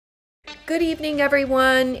Good evening,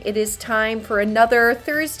 everyone. It is time for another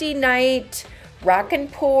Thursday night rock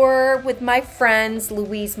and pour with my friends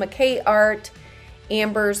Louise McKay Art,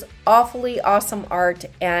 Amber's Awfully Awesome Art,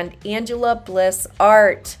 and Angela Bliss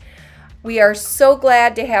Art. We are so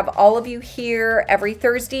glad to have all of you here every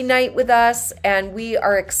Thursday night with us, and we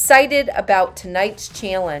are excited about tonight's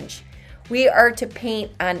challenge. We are to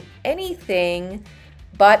paint on anything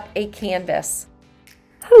but a canvas.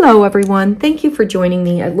 Hello everyone, thank you for joining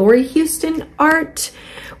me at Lori Houston Art.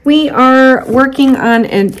 We are working on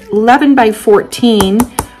an 11 by 14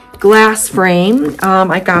 glass frame.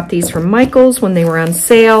 I got these from Michael's when they were on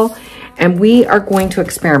sale, and we are going to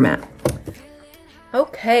experiment.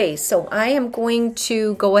 Okay, so I am going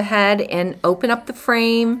to go ahead and open up the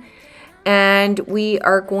frame, and we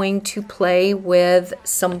are going to play with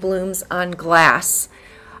some blooms on glass.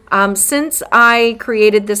 Since I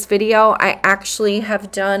created this video, I actually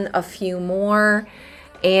have done a few more,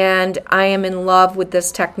 and I am in love with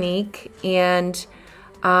this technique. And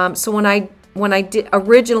so when I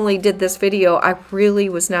originally did this video, I really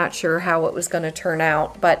was not sure how it was going to turn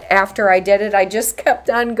out. But after I did it, I just kept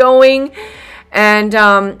on going, and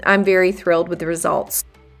I'm very thrilled with the results.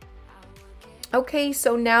 Okay,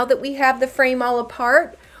 so now that we have the frame all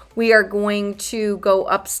apart, we are going to go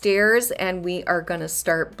upstairs and we are going to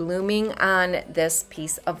start blooming on this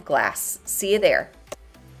piece of glass. See you there.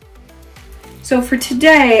 So for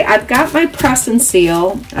today, I've got my press and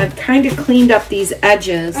seal. I've kind of cleaned up these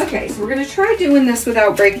edges. Okay, so we're going to try doing this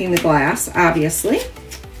without breaking the glass, obviously.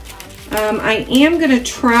 I am going to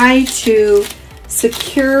try to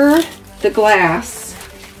secure the glass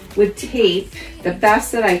with tape the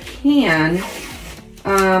best that I can.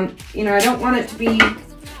 You know, I don't want it to be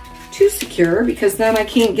too secure because then I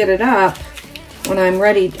can't get it up when I'm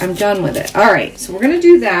ready. I'm done with it. All right, so we're gonna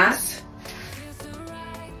do that.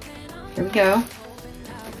 Here we go.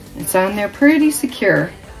 It's on there pretty secure.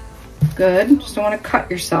 Good. Just don't want to cut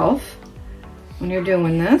yourself when you're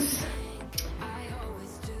doing this.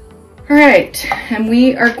 All right, and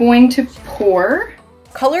we are going to pour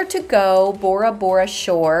Color to Go Bora Bora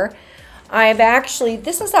Shore.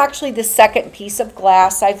 This is actually the second piece of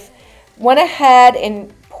glass. I've went ahead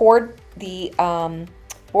and poured the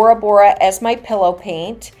Bora Bora as my pillow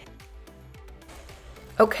paint.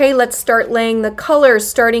 Okay, let's start laying the colors,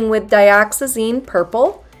 starting with dioxazine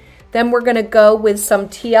purple. Then we're going to go with some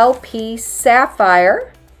TLP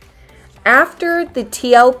sapphire. After the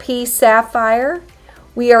TLP sapphire,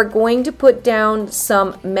 we are going to put down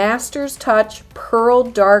some Master's Touch Pearl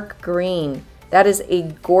Dark Green. That is a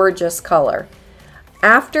gorgeous color.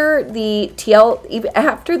 After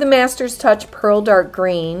the Master's Touch Pearl Dark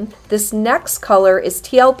Green, this next color is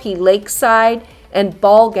TLP Lakeside and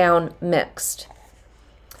Ball Gown mixed.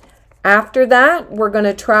 After that, we're going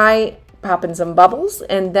to try popping some bubbles,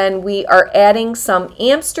 and then we are adding some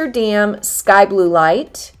Amsterdam Sky Blue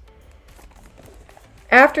Light.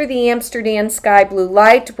 After the Amsterdam Sky Blue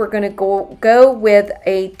Light, we're going to go with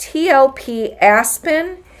a TLP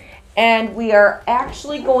Aspen. And we are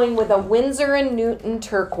actually going with a Winsor & Newton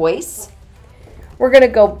turquoise. We're going to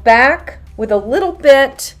go back with a little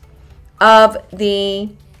bit of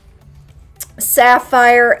the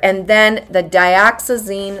sapphire and then the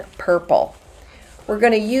dioxazine purple. We're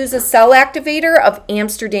going to use a cell activator of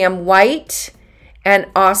Amsterdam White and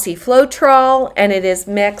Aussie Floetrol, and it is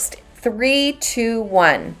mixed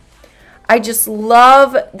 3-2-1. I just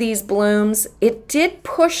love these blooms. It did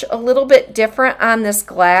push a little bit different on this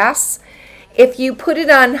glass. If you put it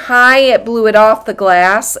on high, it blew it off the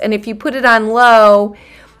glass. And if you put it on low,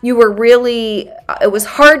 it was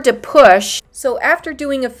hard to push. So after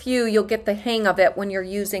doing a few, you'll get the hang of it when you're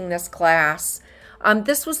using this glass.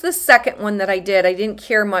 This was the second one that I did. I didn't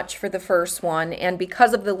care much for the first one. And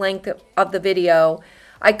because of the length of the video,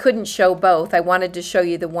 I couldn't show both. I wanted to show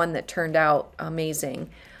you the one that turned out amazing.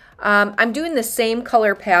 I'm doing the same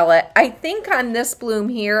color palette. I think on this bloom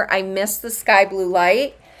here, I missed the Sky Blue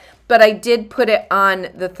Light, but I did put it on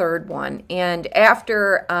the third one. And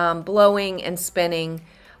after blowing and spinning,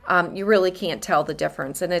 you really can't tell the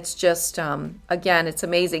difference. And it's just, again, it's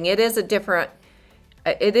amazing. It is a different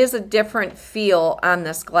feel on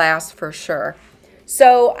this glass for sure.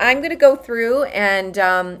 So I'm going to go through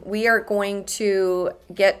and we are going to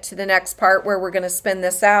get to the next part where we're going to spin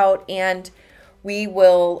this out, and we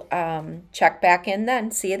will check back in then.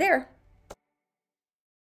 See you there.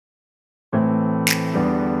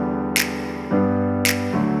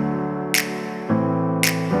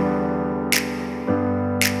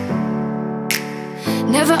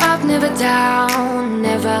 Never up, never down,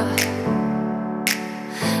 never.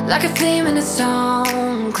 Like a theme in a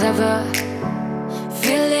song, clever.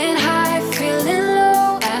 Feeling high, feeling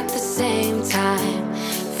low at the same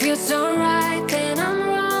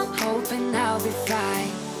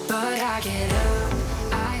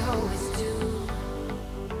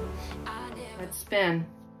spin.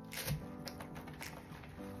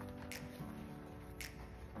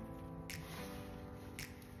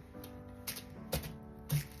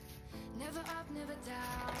 Never up, never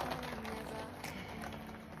down, never.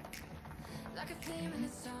 Like a flame in a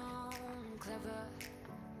song, clever.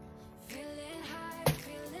 Feeling high,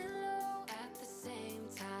 feeling low at the same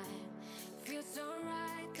time. Feels so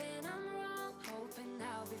right, then I'm wrong, hoping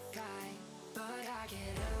I'll be fine. But I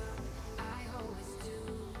get up, I always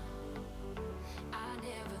do. I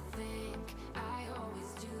never think, I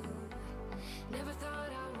always do. Never thought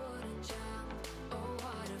I wouldn't jump, oh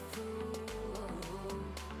what a fool.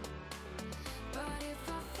 But if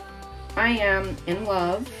I fall, I am in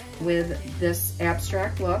love with this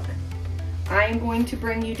abstract look. I am going to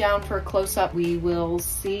bring you down for a close-up. We will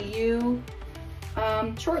see you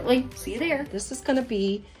shortly. See you there. This is gonna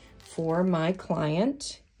be for my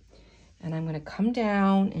client. And I'm gonna come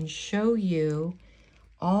down and show you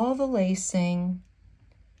all the lacing.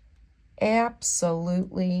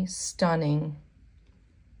 Absolutely stunning.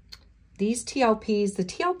 These TLPs, the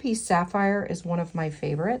TLP Sapphire is one of my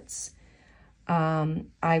favorites.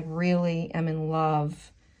 I really am in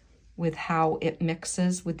love with how it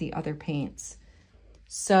mixes with the other paints.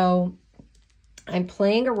 So I'm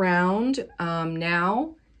playing around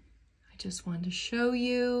now. I just wanted to show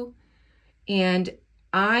you, and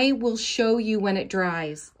I will show you when it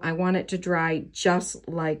dries. I want it to dry just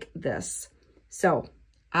like this. So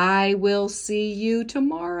I will see you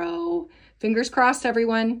tomorrow. Fingers crossed,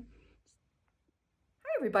 everyone. Hi,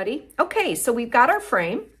 everybody. Okay, so we've got our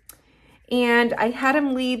frame. And I had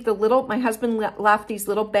him leave the little, my husband left these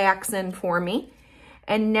little backs in for me.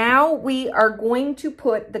 And now we are going to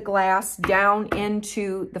put the glass down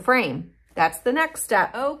into the frame. That's the next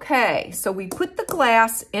step. Okay, so we put the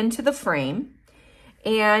glass into the frame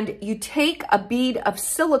and you take a bead of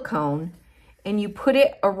silicone and you put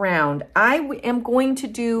it around. I am going to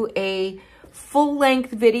do a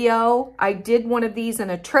full-length video. I did one of these in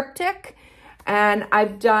a triptych. And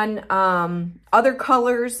I've done other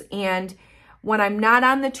colors, and when I'm not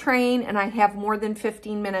on the train and I have more than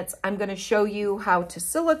 15 minutes, I'm gonna show you how to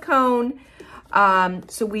silicone.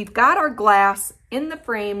 So we've got our glass in the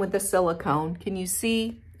frame with the silicone. Can you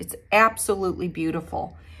see? It's absolutely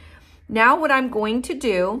beautiful. Now what I'm going to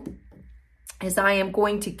do is I am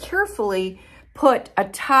going to carefully put a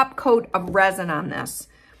top coat of resin on this.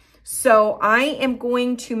 So I am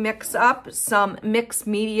going to mix up some Mixed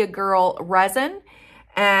Media Girl resin,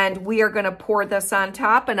 and we are going to pour this on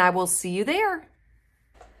top, and I will see you there.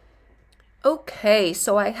 Okay,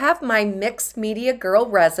 so I have my Mixed Media Girl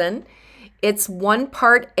resin. It's 1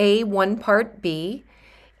 part A, 1 part B,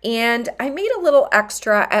 and I made a little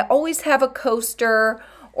extra. I always have a coaster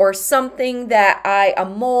or something that a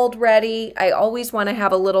mold ready. I always want to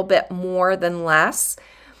have a little bit more than less.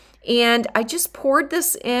 And I just poured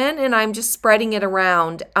this in and I'm just spreading it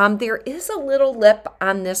around. There is a little lip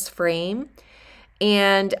on this frame.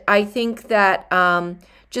 And I think that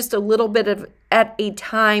just a little bit of at a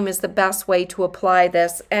time is the best way to apply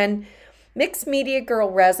this. And Mixed Media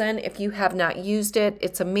Girl resin, if you have not used it,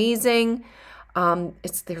 it's amazing.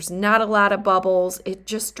 There's not a lot of bubbles. It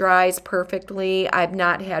just dries perfectly. I've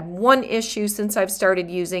not had one issue since I've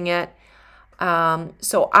started using it.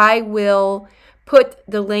 So I will put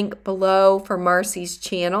the link below for Marcy's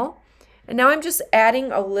channel. And now I'm just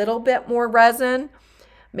adding a little bit more resin,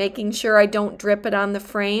 making sure I don't drip it on the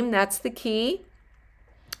frame. That's the key.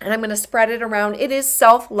 And I'm going to spread it around. It is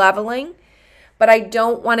self-leveling, but I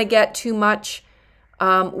don't want to get too much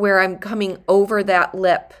where I'm coming over that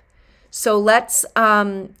lip. So let's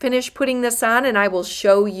finish putting this on and I will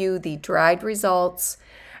show you the dried results.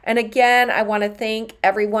 And again, I want to thank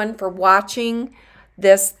everyone for watching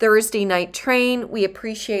this Thursday night train. We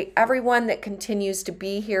appreciate everyone that continues to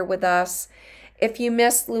be here with us. If you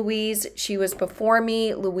missed Louise, she was before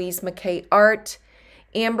me, Louise McKay Art.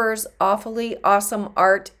 Amber's Awfully Awesome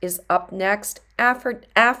Art is up next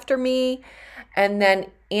after me. And then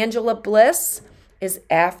Angela Bliss is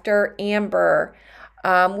after Amber.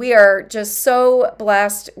 We are just so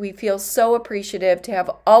blessed. We feel so appreciative to have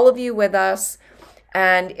all of you with us.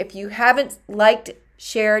 And if you haven't liked,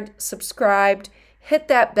 shared, subscribed, hit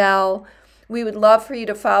that bell. We would love for you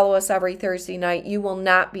to follow us every Thursday night. You will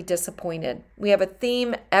not be disappointed. We have a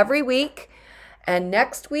theme every week, and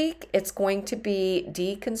next week it's going to be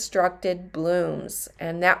Deconstructed Blooms,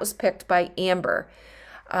 and that was picked by Amber.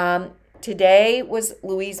 Today was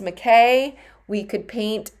Louise McKay. We could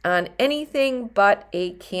paint on anything but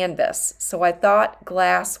a canvas, so I thought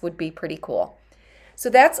glass would be pretty cool.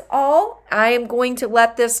 So that's all. I am going to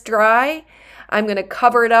let this dry. I'm going to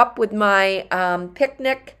cover it up with my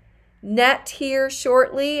picnic net here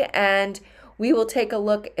shortly, and we will take a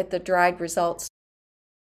look at the dried results.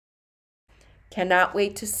 Cannot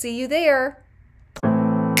wait to see you there.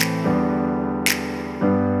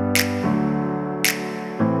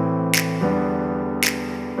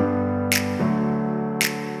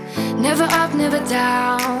 Never up, never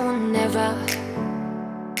down, never.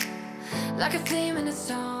 Like a theme in a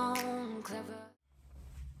song, clever.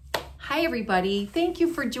 Hi everybody, thank you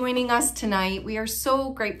for joining us tonight. We are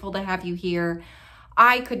so grateful to have you here.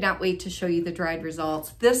 I could not wait to show you the dried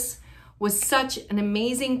results. This was such an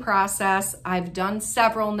amazing process. I've done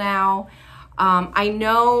several now. I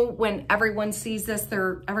know when everyone sees this,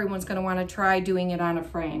 everyone's gonna wanna try doing it on a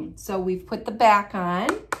frame. So we've put the back on.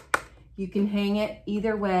 You can hang it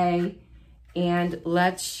either way, and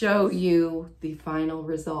let's show you the final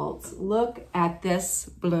results. Look at this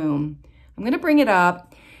bloom. I'm gonna bring it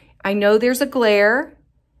up. I know there's a glare.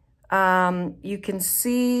 You can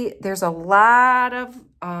see there's a lot of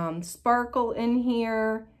sparkle in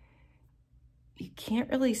here. You can't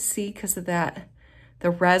really see because of the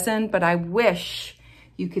resin, but I wish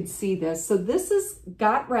you could see this. So this has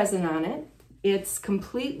got resin on it. It's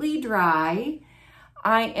completely dry.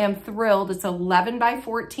 I am thrilled. It's 11 by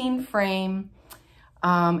 14 frame.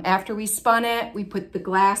 After we spun it, we put the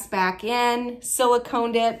glass back in,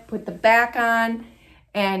 siliconed it, put the back on,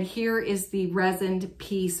 and here is the resined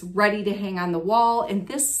piece ready to hang on the wall. And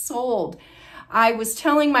this sold. I was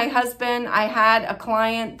telling my husband, I had a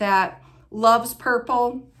client that loves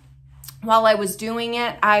purple. While I was doing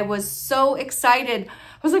it, I was so excited.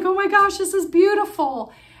 I was like, oh my gosh, this is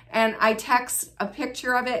beautiful. And I text a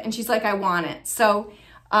picture of it and she's like, I want it. So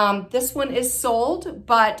this one is sold,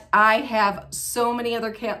 but I have so many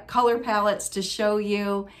other color palettes to show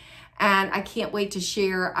you and I can't wait to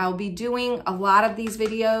share. I'll be doing a lot of these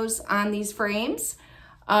videos on these frames.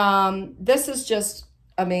 This is just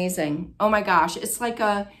amazing. Oh my gosh,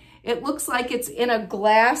 it looks like it's in a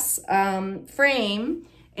glass frame.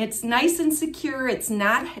 It's nice and secure. It's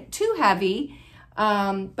not too heavy,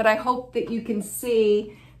 but I hope that you can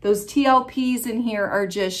see those TLPs in here are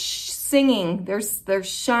just singing. They're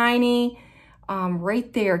shiny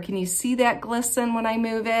right there. Can you see that glisten when I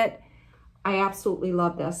move it? I absolutely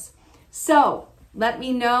love this. So let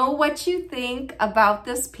me know what you think about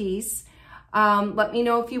this piece. Let me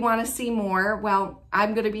know if you want to see more. Well,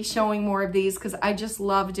 I'm going to be showing more of these because I just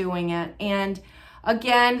love doing it. And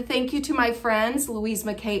again, thank you to my friends, Louise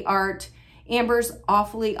McKay Art, Amber's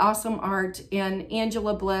Awfully Awesome Art, and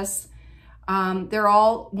Angela Bliss. They're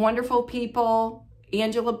all wonderful people.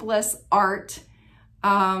 Angela Bliss Art.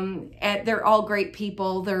 And they're all great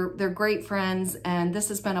people. They're great friends. And this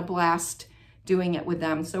has been a blast doing it with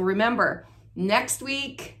them. So remember, next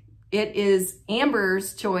week, it is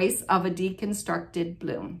Amber's choice of a deconstructed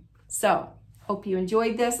bloom. So hope you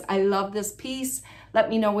enjoyed this. I love this piece.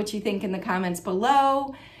 Let me know what you think in the comments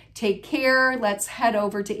below. Take care. Let's head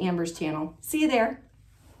over to Amber's channel. See you there.